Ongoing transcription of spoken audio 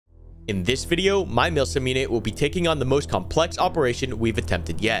In this video, my milsim unit will be taking on the most complex operation we've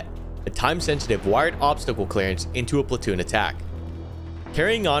attempted yet, a time-sensitive wired obstacle clearance into a platoon attack.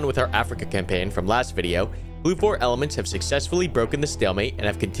 Carrying on with our Africa campaign from last video, Blue 4 elements have successfully broken the stalemate and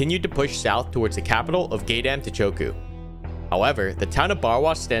have continued to push south towards the capital of Gaydam Techoku. However, the town of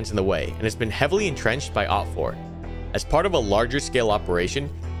Barwas stands in the way and has been heavily entrenched by OPFOR. As part of a larger scale operation,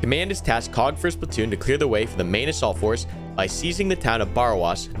 Command has tasked COG 1st Platoon to clear the way for the main assault force by seizing the town of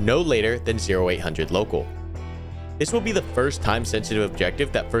Barwas no later than 0800 local. This will be the first time-sensitive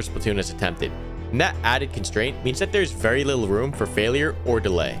objective that 1st Platoon has attempted, and that added constraint means that there's very little room for failure or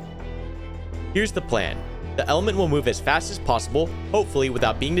delay. Here's the plan. The element will move as fast as possible, hopefully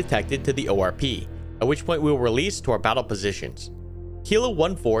without being detected to the ORP, at which point we will release to our battle positions. Kilo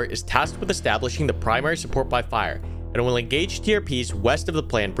 1-4 is tasked with establishing the primary support by fire, and will engage TRPs west of the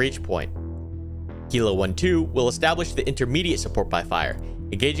planned breach point. Kilo 1-2 will establish the intermediate support by fire,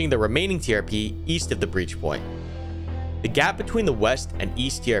 engaging the remaining TRP east of the breach point. The gap between the west and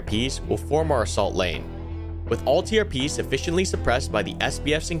east TRPs will form our assault lane. With all TRPs sufficiently suppressed by the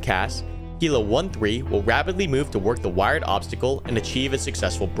SBFs and CAS, Kilo 1-3 will rapidly move to work the wired obstacle and achieve a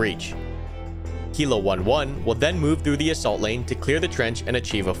successful breach. Kilo 1-1 will then move through the assault lane to clear the trench and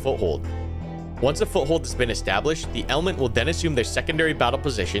achieve a foothold. Once a foothold has been established, the element will then assume their secondary battle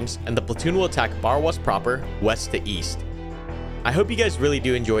positions and the platoon will attack Barwas proper, west to east. I hope you guys really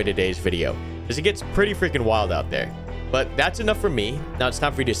do enjoy today's video, as it gets pretty freaking wild out there. But that's enough for me. Now it's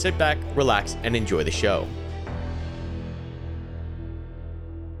time for you to sit back, relax, and enjoy the show.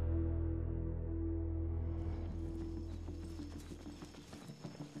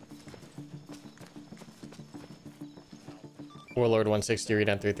 Warlord 160, read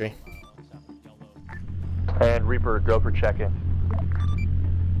on 3-3. And Reaper, go for check-in.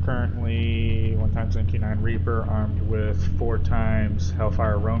 Currently 1x NQ9 Reaper armed with 4x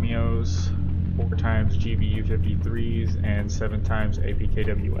Hellfire Romeos, 4x GBU 53s, and 7x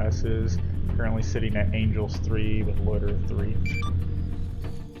APKWSs. Currently sitting at Angels 3 with Loiter 3.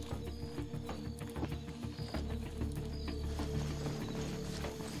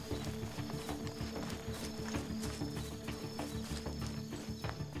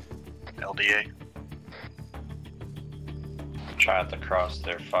 LDA. Try to cross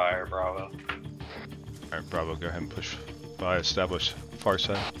their fire, Bravo. Alright, Bravo, go ahead and push by, establish far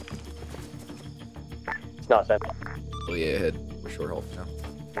side. It's not set. Oh yeah, ahead. We're short hold now.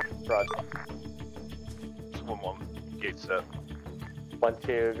 Rod. It's 1-1. Gate set.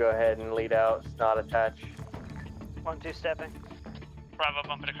 1-2, go ahead and lead out. Snot attach. 1-2 stepping. Bravo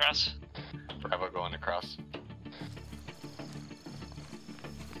bumping across. Bravo going across.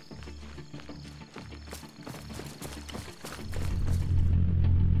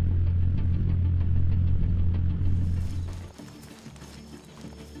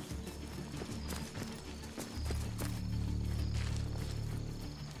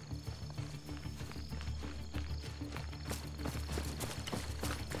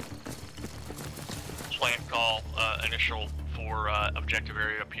 Plan call initial for objective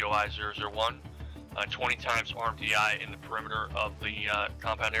area POI 001. 20 times armed DI in the perimeter of the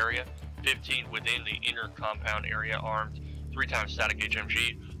compound area. 15 within the inner compound area armed. 3 times static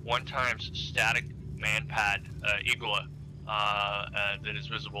HMG. 1 times static man-pad Igla that is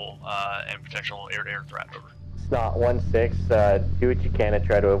visible and potential air-to-air threat. Over. Snot 1-6, do what you can to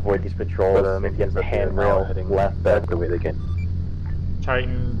try to avoid these patrols. If you have the handrail left, that's the way they can.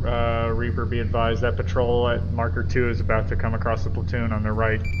 Titan Reaper, be advised that patrol at marker 2 is about to come across the platoon on their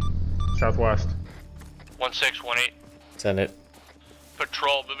right, southwest. 1618. Send it.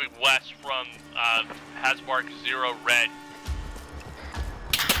 Patrol moving west from Hasmark 0 red.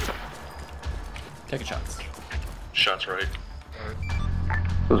 Taking shots. Shots right.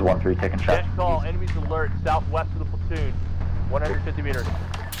 It was 1-3 taking shots. Dead call, enemies alert, southwest of the platoon. 150 meters.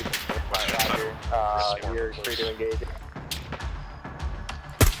 You're free to engage.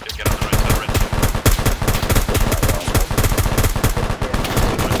 Get on the right side, right side.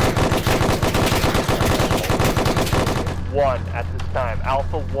 1 at this time.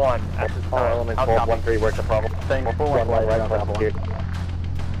 Alpha 1 at this time. Element 12-1-3, where's the problem? Thing 1 right on Bravo here.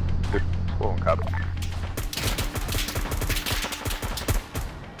 Cool, copy.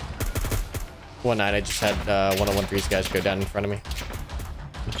 1-9, I just had 101-3's guys go down in front of me.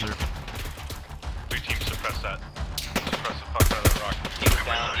 3 teams suppress that. Suppress the fuck out of the rock. He was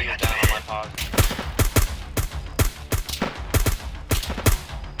down on my pod.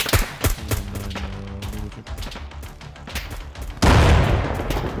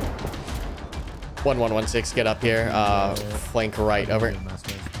 One 116, get up here. Flank right, over.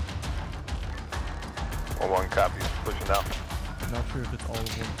 1-1 copy. Pushing out. Not sure if it's all of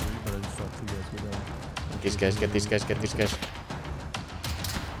 1-3, but I just saw 2 guys go down. These guys, get these guys, get these guys.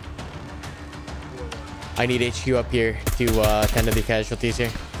 I need HQ up here to tend to the casualties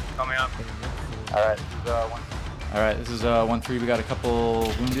here. Coming up. Alright, this is 1. Alright, this is 1-3. We got a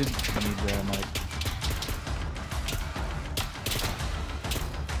couple wounded. I need medic.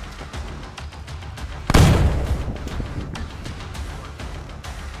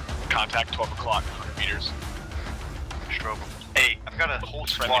 Contact 12 o'clock, 100 meters. Strobe. Hey, I've got a whole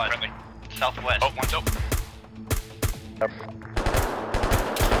squad. Friendly. Southwest. Oh, one's up. Yep.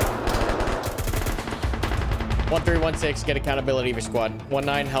 1316, get accountability of your squad.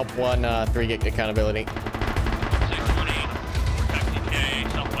 19, help 13 get accountability. 618, protecting KA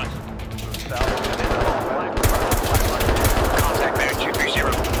Southwest. Contact there,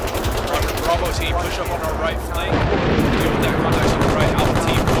 230. Bravo team, push up on our right flank. Deal with that contact on the right. Alpha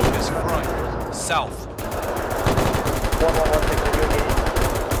team, focus front. South.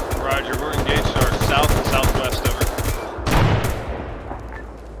 1116, Roger, we're engaged our south and southwest, over.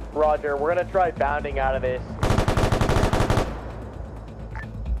 Roger, we're gonna try bounding out of this.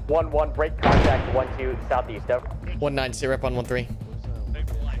 1-1, break contact 1-2, southeast, over. 19, sit rep on 13.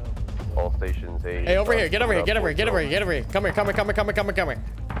 All stations, Hey, over here, get over here, get over here, get over here, get over here. Come here, come here, come here, come here, come here, come here.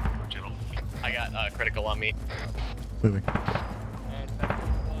 I got critical on me. Moving.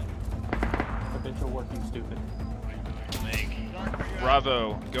 Habitual working stupid.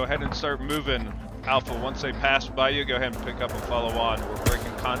 Bravo, go ahead and start moving. Alpha, once they pass by you, go ahead and pick up and follow on. We're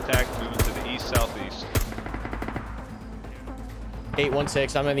breaking contact, moving to the east-southeast.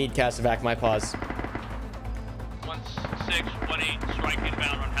 816, I'm gonna need Casevac, my pause. 1618, strike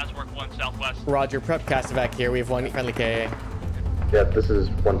inbound on Haswork 1 Southwest. Roger, prep Casevac here. We have one friendly KA. Yeah, this is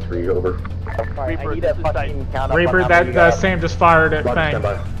 1-3, over. Reaper, I need a fucking count up Reaper, on how many that Sam just fired at Roger, Fang. stand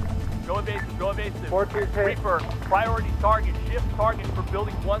by. Go evasive, go evasive. Reaper, priority target, shift target for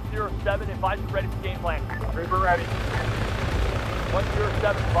building 107, advise you ready for game plan. Reaper ready.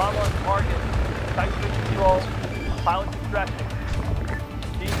 107, bomb on target, tight switch control, pilot distraction.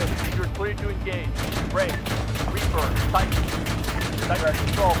 Demon, you're clear to engage. Break, Reaper, tight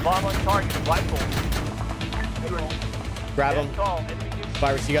control, bomb on target, rifle. Grab him.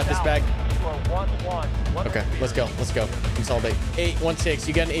 Virus, you got this bag? Okay, let's go, let's go. Consolidate. 816,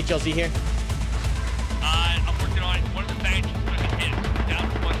 you got an HLZ here? I'm working on it. One of the bangs is going to hit. Down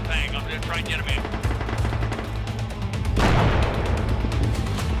to one bang. I'm going to try and get him in.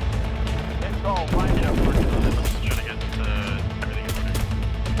 Trying to get everything in there.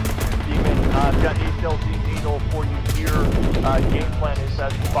 Demon, I've got HLZ needle for you here. Game plan is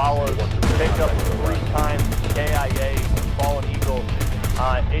as follows. Pick up 3 times KIA, Fallen Eagle.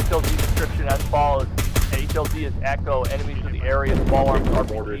 HLZ description as follows. HLZ is Echo, enemies in the area, small arms,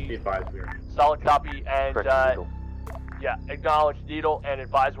 RPG. Solid copy, and yeah, acknowledge Needle and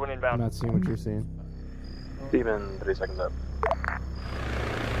advise when I'm inbound. not seeing what you're seeing. Demon, 3 seconds up.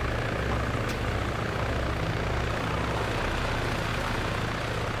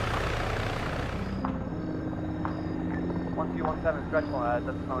 Stretch line,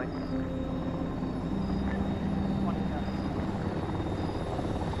 that's fine.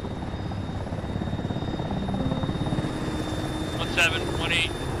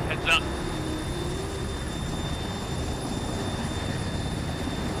 1718, heads up.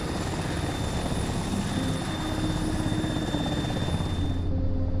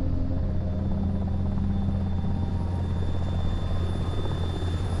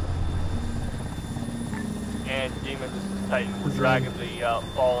 And Demon, this is Titan. We're dragging the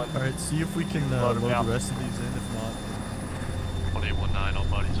Fallen. Alright, see if we can load the rest of these in. If not, 1819, all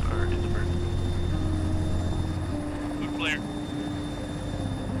bodies are in the bird. We're clear.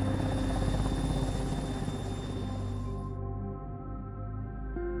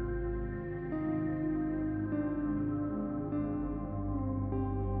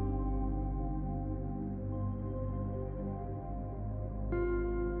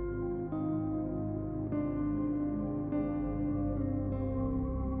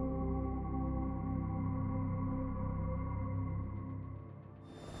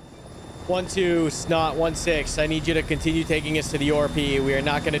 One two snot 16. I need you to continue taking us to the ORP. We are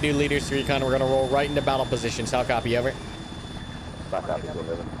not going to do leaders recon. We're going to roll right into battle positions. How copy? Over.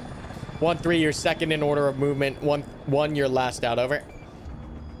 1-3, you're second in order of movement. 1-1, you're last out. Over.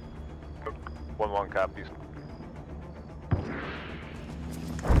 1-1 copies.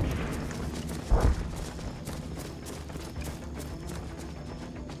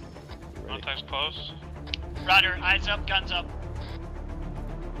 Contact's close. Roger, eyes up, guns up.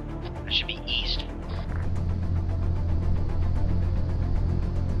 That should be east.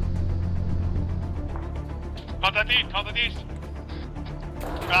 Contact east, contact east.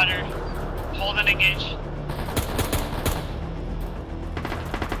 Roger. Hold and engage.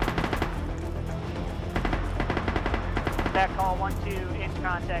 That call 1-2 in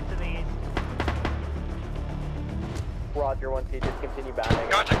contact to the east. Roger, 1-2, just continue bounding.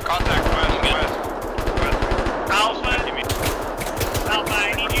 Contact west. Alpha,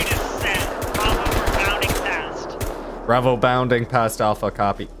 I need you to set. Bravo, we're bounding past. Bravo bounding past Alpha,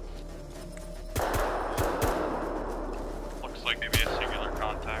 copy. Looks like maybe a singular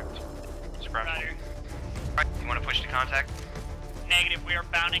contact. Roger. You want to push to contact? Negative, we are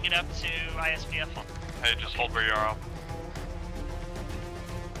bounding it up to ISPF. Hey, just hold where you are.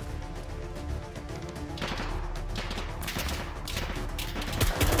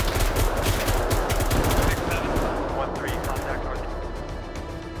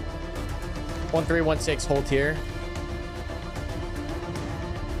 1316, hold here.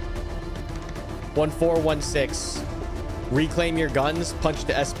 1416, reclaim your guns, punch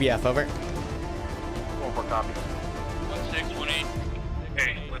to SBF, over. 1-4 copy. 1618.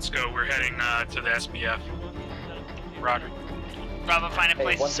 Hey, let's go. We're heading to the SBF. Roger. Bravo, find a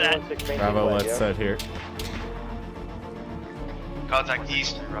place to set. Bravo, let's set here. Contact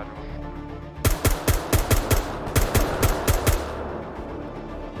east. Roger.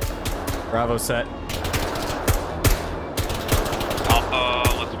 Bravo set. Alpha,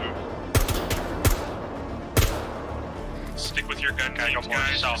 let's move. Stick with your gun teams,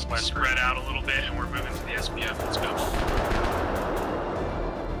 guys. Just spread out a little bit, and we're moving to the SBF. Let's go.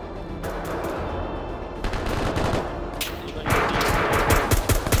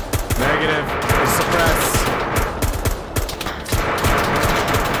 Negative. Suppress.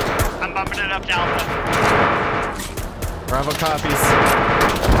 I'm bumping it up to Alpha. Bravo copies.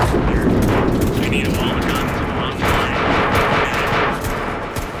 We need all the guns online.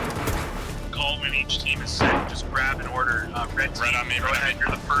 Call when each team is set. Just grab an order. Red team, go ahead. You're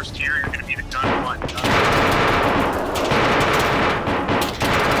the first here. You're going to be the gun one.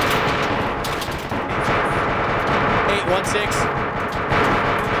 816.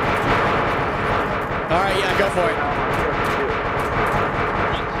 All right, yeah, go for it.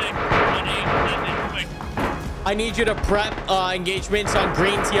 I need you to prep engagements on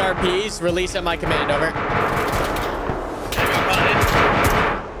green TRPs. Release at my command, over.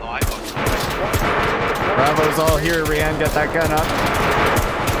 Bravo's all here, Rian. Get that gun up.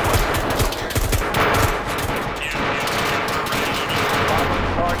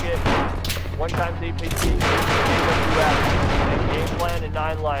 Target, 1x APT, and game plan and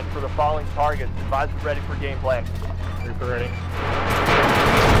 9 line for the following targets. Advisor ready for game plan. Reaper ready.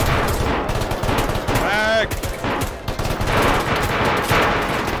 Back.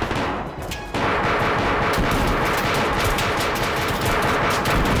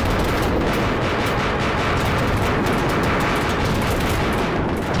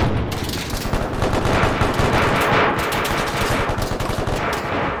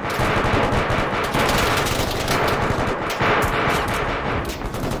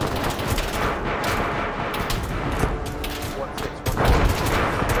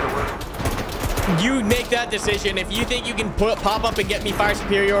 You make that decision. If you think you can pop up and get me fire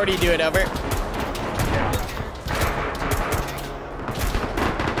superiority, do it, over.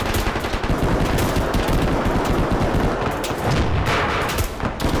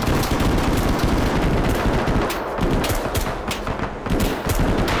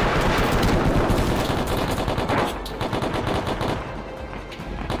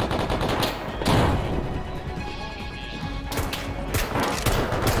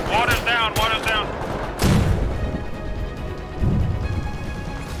 Water's down, water's down.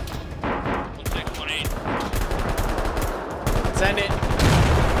 Send it.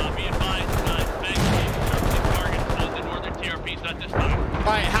 All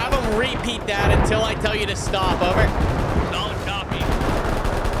right, have them repeat that until I tell you to stop, over. Solid copy.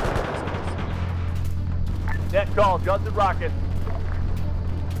 Net call, guns and rockets.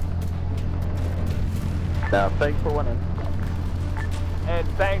 Now, thanks for winning.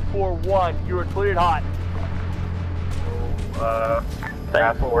 And bang for 1, you are cleared hot.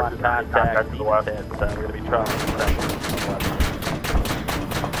 Thanks for 1 contact to the west. We're going to be traveling.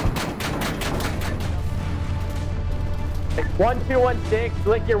 1216,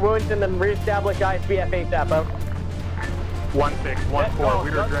 lick your wounds and then reestablish ISBF ASAP, over. 1614, we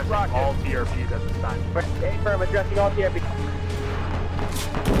are addressing all TRPs at this time. Affirm, addressing all TRPs.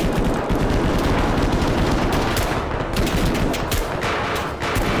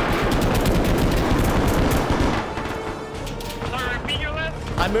 Sorry, repeat your list.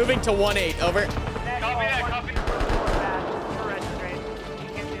 I'm moving to 1-8, over. Copy that, copy.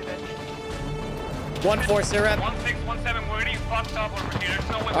 1-4, Sirep. 1617, where do you fucked up over here. There's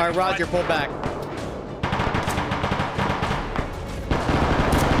no way. All right, Roger, pull back.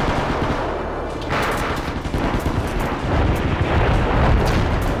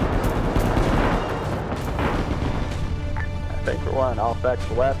 Thanks for 1, all back to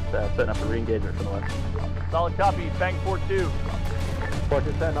the west, setting up a re-engagement from the west. Solid copy, Fang 4-2.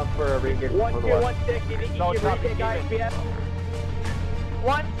 4-2, setting up for a re-engagement from the west. 1-2-1-6, Solid copy, ISBF.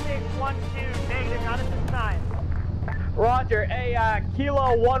 1-6-1-2, negative, not at this time. Roger,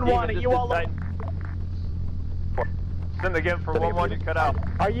 Kilo 1-1, are you all up? Send again from 1-1 to cut out.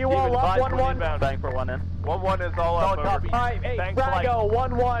 Are you all up, 1-1? Bang for 1 in. 1-1 is all up. Solid copy. Alright, hey, Frago,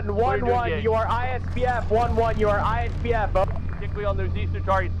 1-1, 1-1, you are ISBF, 1-1, you are ISBF. Particularly on those eastern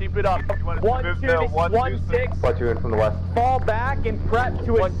targets, keep it up. 1-2, this is 1-6. 4-2 in from the west. Fall back and prep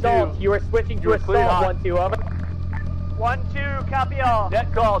to 1-2. assault. You are switching to assault, 1-2, over. 1-2, copy all.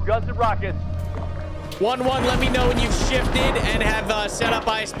 Net call, guns and rockets. 1-1, let me know when you've shifted and have set up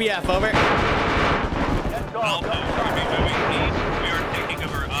ISBF, over. Net call, Alpha, guns and we're rockets. moving east. We are taking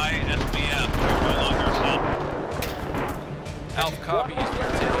over ISBF. We're no longer south. Alpha copy. We're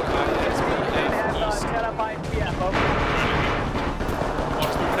taking ISBF east. Set up ISBF, over.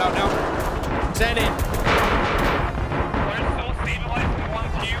 Watch moving out now. Send it. We're still stabilizing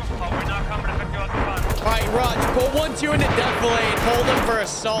 1-2, but we're not coming to pick you up the front. All right, Rog, pull 1-2 into death lane. Hold him for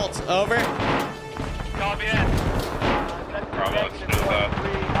assault, over. Copy it. Bravo, let's do that.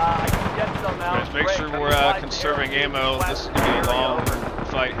 I can get some now. Just make sure we're conserving ammo. This is gonna be a long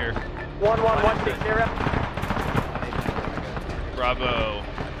fight here. 1-1-1-6-0. Bravo.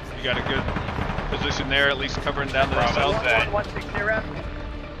 You got a good position there, at least covering down to the south. 1-1-1-6-0.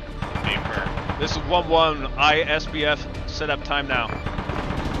 This is 1-1 ISBF setup time now.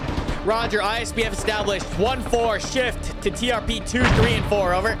 Roger, ISBF established. 1-4, shift to TRP 2, 3, and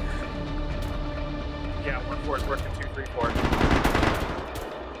 4, over. Yeah, 1-4 is working 2-3-4.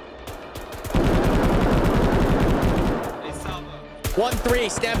 1-3,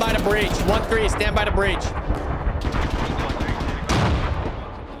 stand by to breach. 1-3, stand by to breach.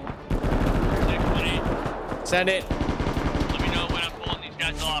 Send it. Let me know when I'm pulling these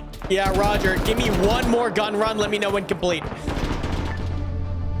guys off. Yeah, Roger. Give me one more gun run. Let me know when complete.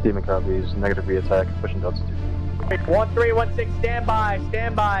 Demon copies, negative V attack, pushing Delta 2. 1-3-1-6, stand by,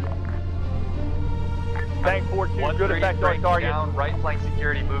 stand by. Fang 4-2, good effect on target. Down, right flank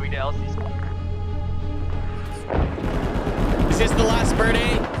security, moving to LCC. Is this the last bird,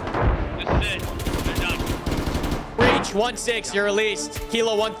 eh? This is it. They're done. Breach 1-6, you're released.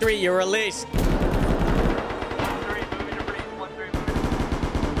 Kilo 1-3, you're released. 1-3, moving to breach. 1-3,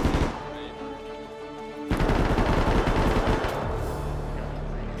 moving.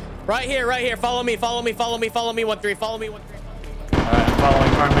 Right here, right here. Follow me, follow me, follow me, follow me. 1-3, follow me, 1-3. Alright, I'm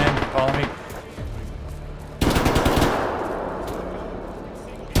following Carman. Follow me.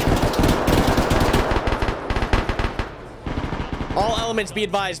 All elements be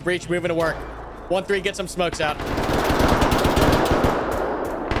advised. Breach moving to work. 1-3, get some smokes out.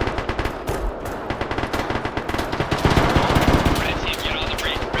 Red team, get on the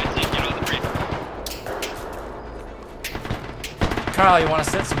breach. Red team, get on the breach. Carl, you want to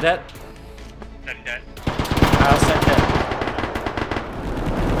set some debt? Setting dead. I'll set debt.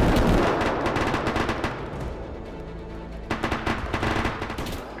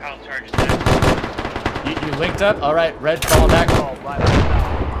 Kyle charges dead. You linked up? Alright, red, fall back.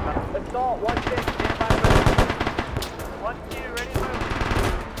 Assault, 1-6, stand by, ready. 1-2, ready to move.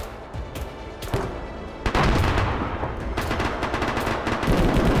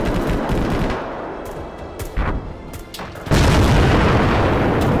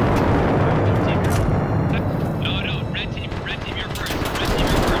 No, red team, you're first. Red team,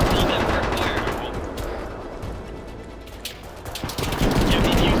 you're first. Hold them first fire. Give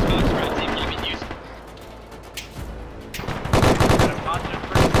me use, folks. Red team, give me use. Roger, hold them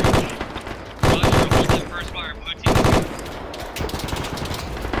first fire. Blue team.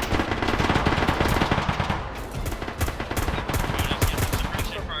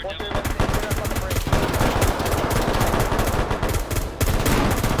 Suppression for our demo.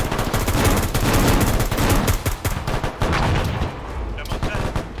 Demo set.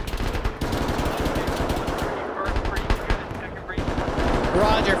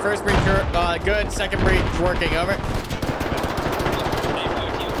 Roger, first breach, good. Second breach, working, over.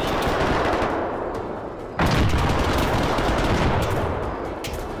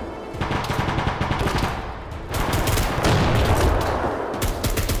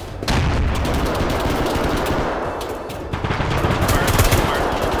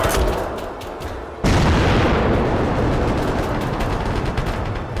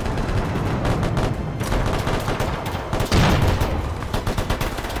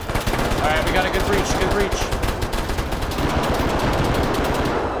 Alright, we got a good breach, good breach.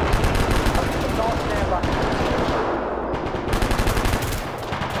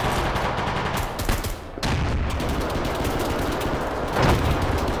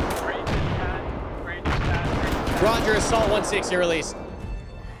 Roger, Assault 1-6, you're released.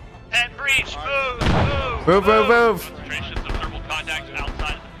 And breach, Move. Concentrations of thermal contact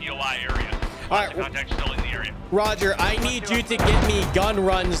outside of the POI area. Alright, Contact still in the area. Roger, I need you to get me gun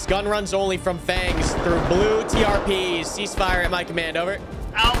runs only from Fangs through blue TRPs. Ceasefire at my command, over.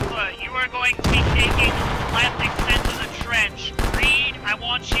 Alpha, you are going to be taking left extent of the trench. Reed, I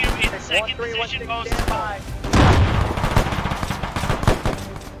want you in second position most.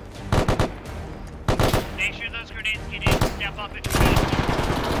 Make sure those grenades get in. Step up and shoot.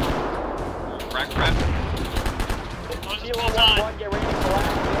 Rack prep. Close it full time. Get ready to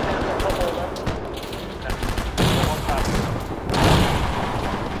collapse.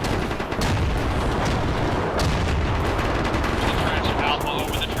 Alpha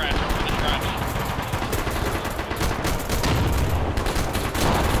over the trench, over the trench.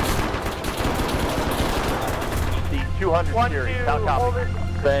 The 200 series, how copy?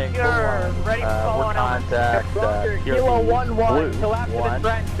 Saying ready to call on contact Kilo 1-1, blue, collapse to the 1,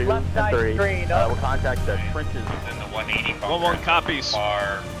 trench, 2, left and side 3. screen. We'll contact the trenches. In the 180 bunker. 1-1 copies.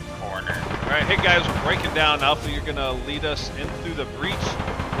 Far corner. Alright, hey guys, we're breaking down. Alpha, you're gonna lead us in through the breach.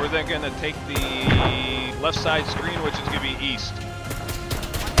 We're then gonna take the left side screen, which is gonna be east.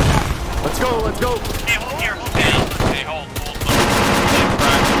 Let's go, let's go. Hey, hold here, hold Hey, down. hey, hold.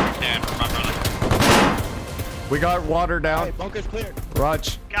 Stand for my brother. We got water down. Hey, bunker's cleared.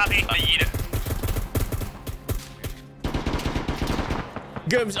 Raj. Copy. Eat it.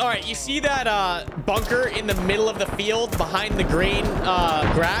 Gooms, alright, you see that bunker in the middle of the field behind the green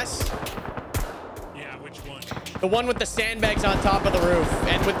grass? Yeah, which one? The one with the sandbags on top of the roof,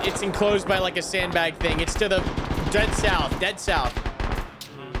 and it's enclosed by like a sandbag thing. It's to the dead south,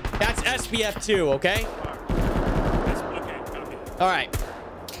 That's SBF 2, okay? Okay, copy. Alright.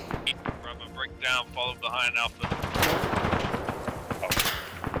 Bravo, break down, follow behind Alpha.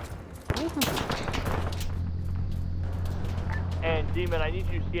 And Demon, I need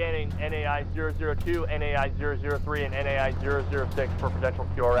you scanning NAI 002, NAI 003, and NAI 006 for potential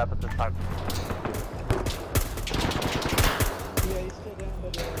QRF at this time. Yeah, he's still down by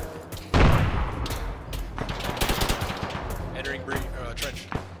the... Entering trench.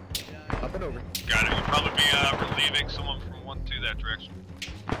 Up and over. Got it. We'll probably be relieving someone from 1-2 that direction.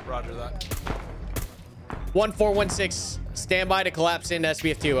 Roger that. 1416, stand by to collapse into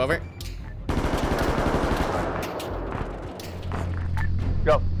SBF 2, over.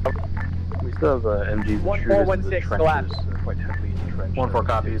 Go. We still have MGs. 1416 collapse. Quite heavily entrenched. 1-4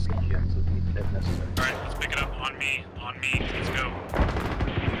 copies. If necessary. Alright, let's pick it up. On me. Let's go.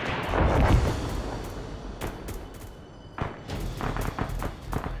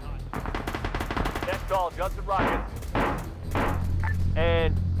 Next call, guns and rockets.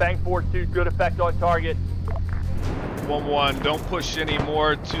 And Bang 4-2, good effect on target. 1-1, don't push any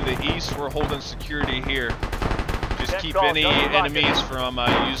more to the east. We're holding security here. Just Next keep call, any guns and rockets. enemies from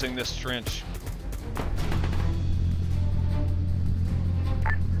using this trench.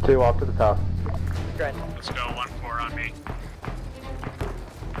 2 off to the top. Let's go. 1-4 on me.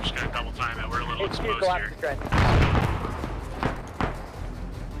 I'm just gonna double time it. We're a little HQ exposed collapse here. to trench.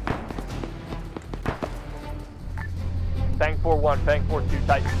 Bang 4-1, Bang 4-2,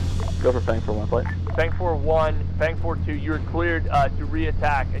 tight. Go for Fang for 1 flight. Bang 4-1, Bang 4-2, you're cleared to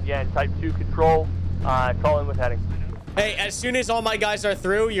re-attack. Again, type 2 control, call in with heading. Hey, as soon as all my guys are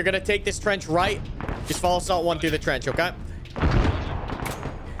through, you're gonna take this trench right. Just follow Assault 1 through the trench, okay?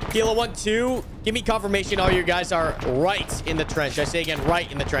 Kilo 1-2, give me confirmation all your guys are right in the trench. I say again, right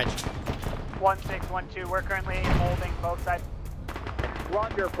in the trench. 1612, we're currently holding both sides.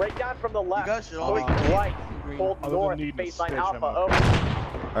 Roger, breakdown from the left. You guys should all Going be right. Hold Other than north, needing a baseline stitch, Alpha, I'm over.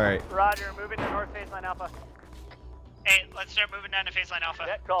 All right. Roger, moving to north baseline Alpha. Hey, let's start moving down to baseline Alpha.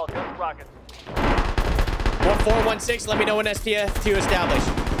 Net call, guns and rockets. 1416, let me know when SPF 2 established.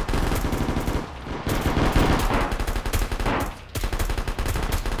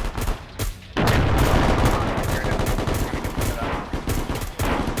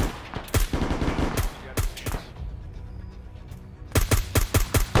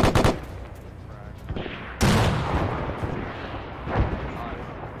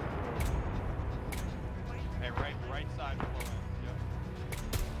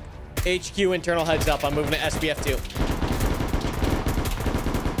 HQ internal heads up. I'm moving to SBF 2.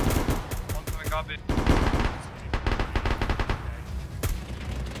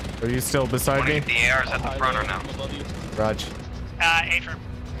 Are you still beside me? The AR's at the front or no? Raj. A-firm.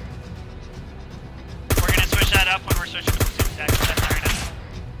 up when we're switching to platoon attack. That's fair enough.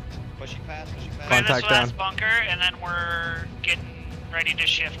 Pushing fast, pushing fast. Clear this Contact last down. bunker, and then we're getting ready to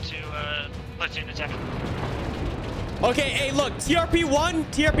shift to platoon attack. Okay, hey, look,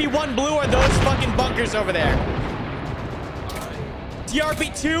 TRP1 blue are those fucking bunkers over there.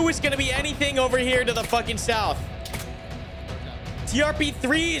 TRP2 is gonna be anything over here to the fucking south.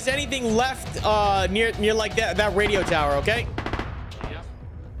 TRP3 is anything left near like that radio tower, okay?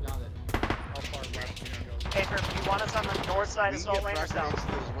 Anchor, you want us on the north side of Salt Lake or south?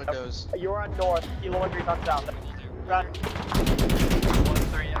 Those windows. You're on north. Kilo 1-3 on south. Run.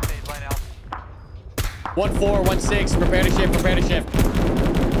 1-3, update line out. 1-4, 1-6, prepare to shift, prepare to shift.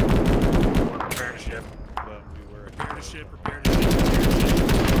 Prepare to ship. But we were. Prepare to ship, prepare to ship.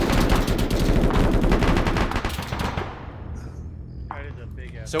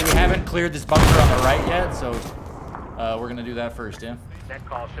 So we haven't cleared this bunker on the right yet, so we're gonna do that first, yeah? Net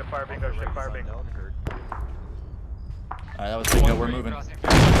call, ship fire bingo, ship fire bingo. Alright, that was bingo, we're moving. Yeah,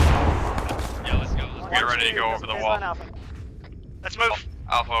 let's go. Let's get ready to go over the wall. Let's move.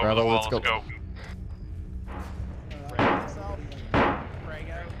 Alpha over the wall, let's go.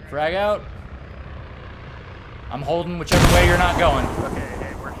 Frag out. I'm holding whichever way you're not going. Okay,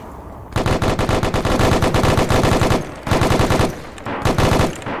 hey, we're...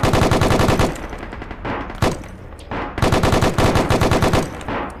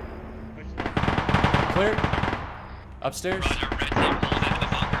 Clear. Upstairs. Roger, red team, hold into the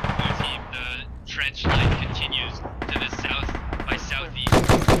bunker. Blue team, the trench line continues to the south by southeast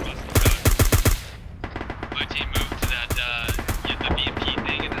across the road. Blue team, move to that, the BMP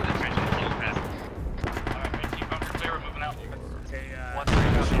thing, and then the trench continues past. Alright, red team, bunker clear, we're moving out. Okay,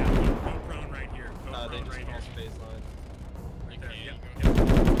 1-3, go prone right here. Go prone They just right crossed here. baseline. Right there, yep.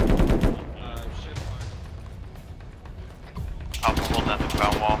 Ship Alpha, hold that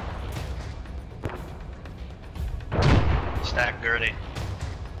bound wall. Stack dirty.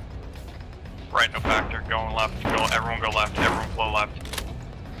 Right, no factor. Going left. Everyone go left. Everyone flow left.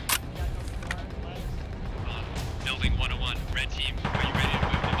 Building 101. Red team, are you ready to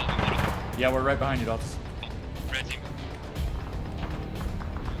move to building 101? Yeah, we're right behind you, Dolphs. Red team.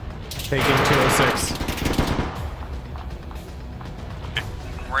 Taking 206.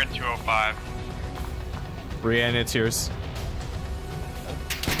 We're in 205. Brienne, it's yours.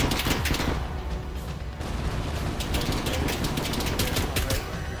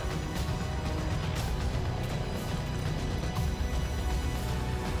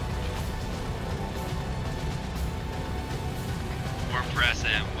 More press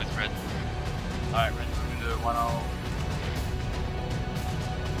in with red. Alright, red moving to 10.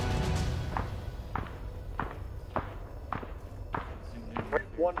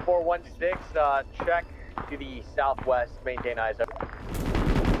 1416, check to the southwest, maintain eyes up.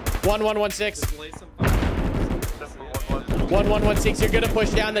 1116. 1116, you're gonna push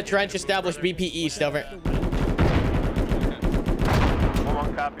down the trench, establish BP East, over.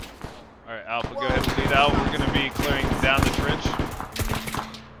 1-1 copy. Alright, Alpha, go ahead and lead out. We're gonna be clearing down the trench.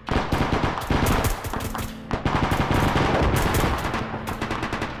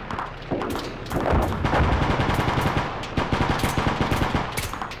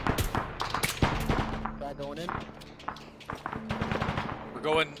 We're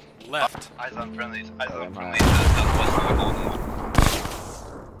going left. Eyes on friendlies. Eyes on friendlies. Southwest of the golden one.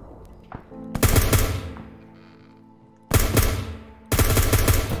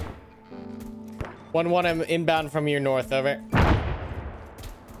 1-1, I'm inbound from your north, over.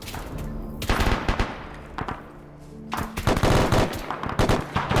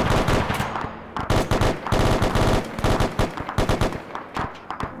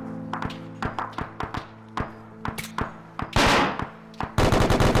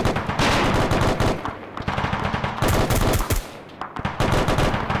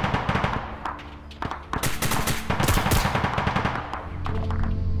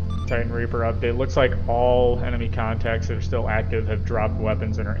 Titan Reaper update. Looks like all enemy contacts that are still active have dropped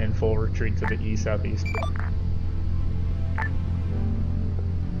weapons and are in full retreat to the east-southeast.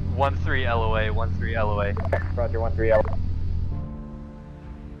 1-3 LOA, 1-3 LOA. Roger, 1-3 LOA.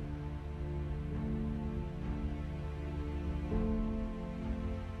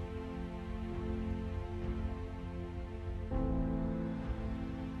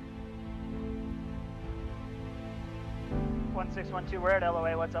 We're at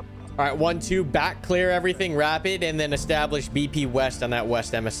LOA, what's up? All right, 1-2, back clear everything rapid, and then establish BP West on that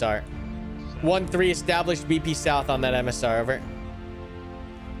West MSR. 1-3, establish BP South on that MSR, over.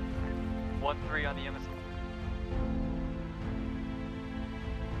 1-3 on the MSR.